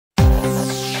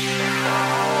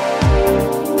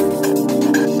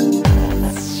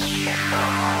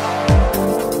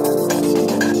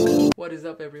What is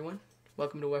up, everyone?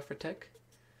 Welcome to Wi-Fi Tech.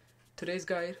 Today's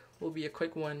guide will be a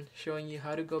quick one showing you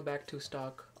how to go back to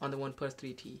stock on the OnePlus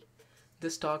 3T.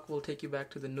 This talk will take you back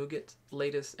to the Nougat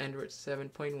latest Android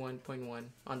 7.1.1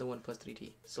 on the OnePlus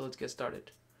 3T. So let's get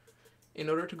started. In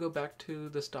order to go back to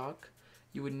the stock,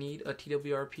 you would need a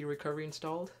TWRP recovery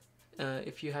installed.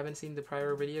 If you haven't seen the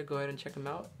prior video, go ahead and check them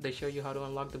out. They show you how to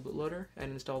unlock the bootloader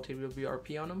and install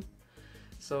TWRP on them.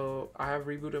 So I have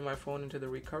rebooted my phone into the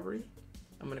recovery.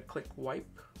 I'm going to click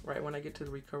wipe. Right when I get to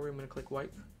the recovery, I'm going to click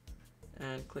wipe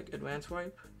and click advanced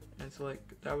wipe and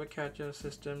select Java Cache,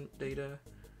 system, data,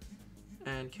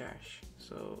 and cache.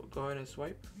 So go ahead and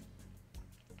swipe.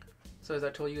 So as I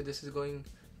told you, this is going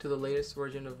to the latest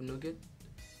version of Nougat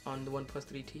on the OnePlus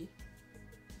 3T.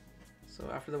 So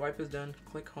after the wipe is done,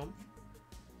 click home,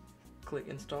 click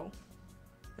install,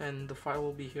 and the file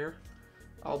will be here.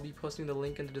 I'll be posting the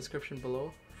link in the description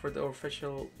below for the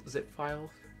official zip file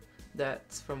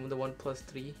that's from the OnePlus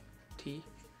 3T.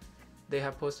 They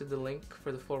have posted the link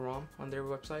for the full ROM on their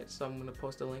website, so I'm going to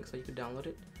post a link so you can download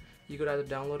it. You could either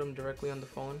download them directly on the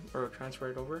phone or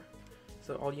transfer it over.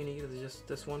 So all you need is just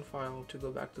this one file to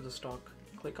go back to the stock.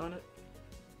 Click on it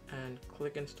and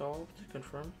click install to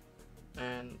confirm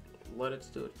and let it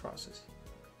do its process.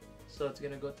 So it's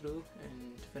going to go through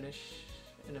and finish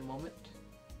in a moment.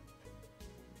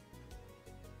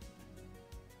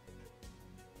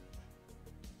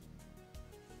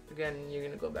 Again, you're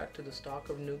going to go back to the stock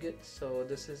of Nougat. So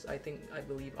this is, I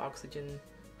believe Oxygen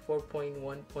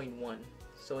 4.1.1.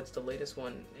 So it's the latest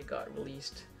one. It got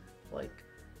released like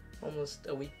almost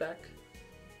a week back.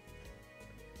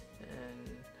 And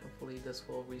hopefully this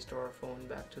will restore our phone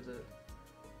back to the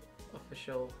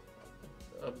official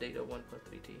update of OnePlus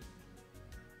 3T.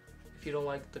 If you don't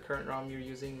like the current ROM you're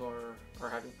using or are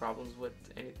having problems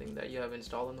with anything that you have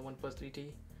installed on the OnePlus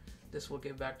 3T, this will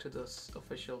get back to the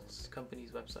official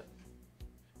company's website.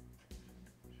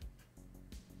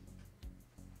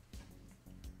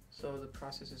 So the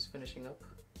process is finishing up,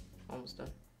 almost done.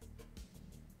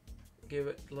 Give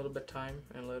it a little bit of time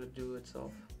and let it do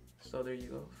itself. So there you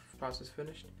go, process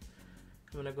finished.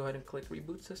 I'm gonna go ahead and click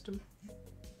reboot system,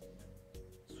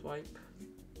 swipe,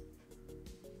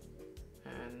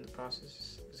 and the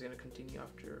process is gonna continue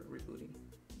after rebooting.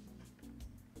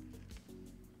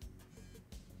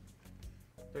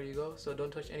 There you go. So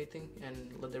don't touch anything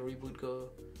and let the reboot go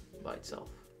by itself.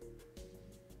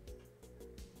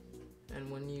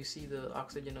 And when you see the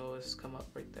OxygenOS come up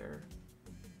right there,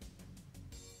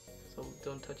 so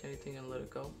don't touch anything and let it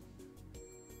go.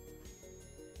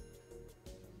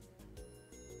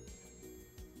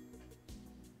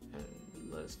 And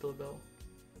let it still go.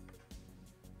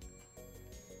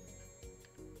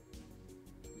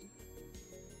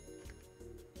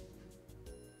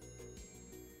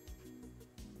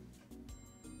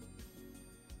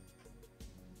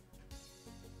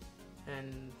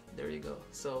 And there you go.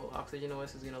 So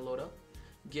OxygenOS is going to load up.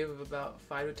 Give about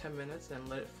 5 to 10 minutes and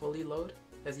let it fully load.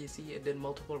 As you see, it did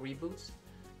multiple reboots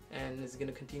and it's going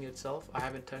to continue itself. I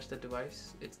haven't touched the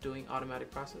device. It's doing automatic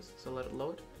process. So let it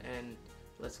load and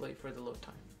let's wait for the load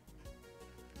time.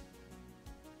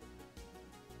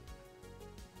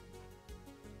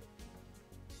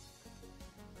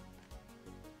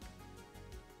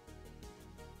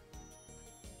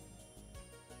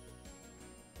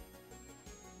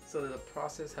 So the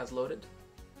process has loaded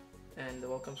and the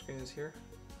welcome screen is here.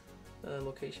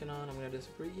 Location on, I'm going to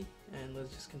disagree, and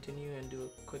let's just continue and do a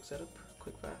quick setup,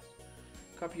 quick fast.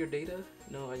 Copy your data.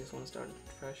 No, I just want to start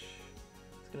fresh.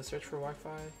 It's going to search for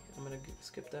Wi-Fi. I'm going to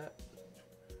skip that.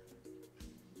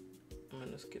 I'm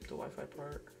going to skip the Wi-Fi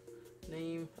part.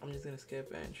 Name, I'm just going to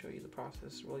skip and show you the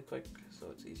process really quick so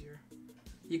it's easier.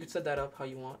 You could set that up how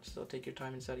you want, so take your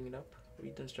time in setting it up.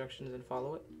 Read the instructions and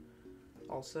follow it.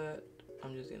 All set.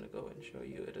 I'm just going to go and show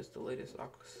you it is the latest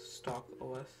stock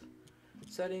OS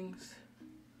settings,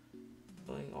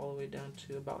 going all the way down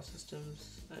to about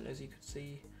systems, and as you can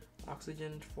see,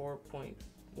 Oxygen 4.1.1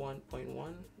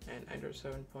 and Android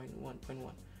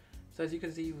 7.1.1. So as you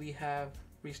can see, we have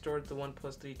restored the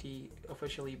OnePlus 3T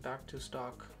officially back to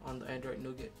stock on the Android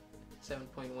Nougat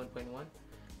 7.1.1,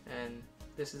 and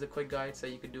this is a quick guide so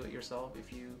you could do it yourself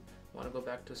if you want to go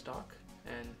back to stock.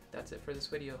 And that's it for this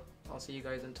video. I'll see you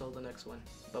guys until the next one.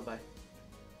 Bye bye.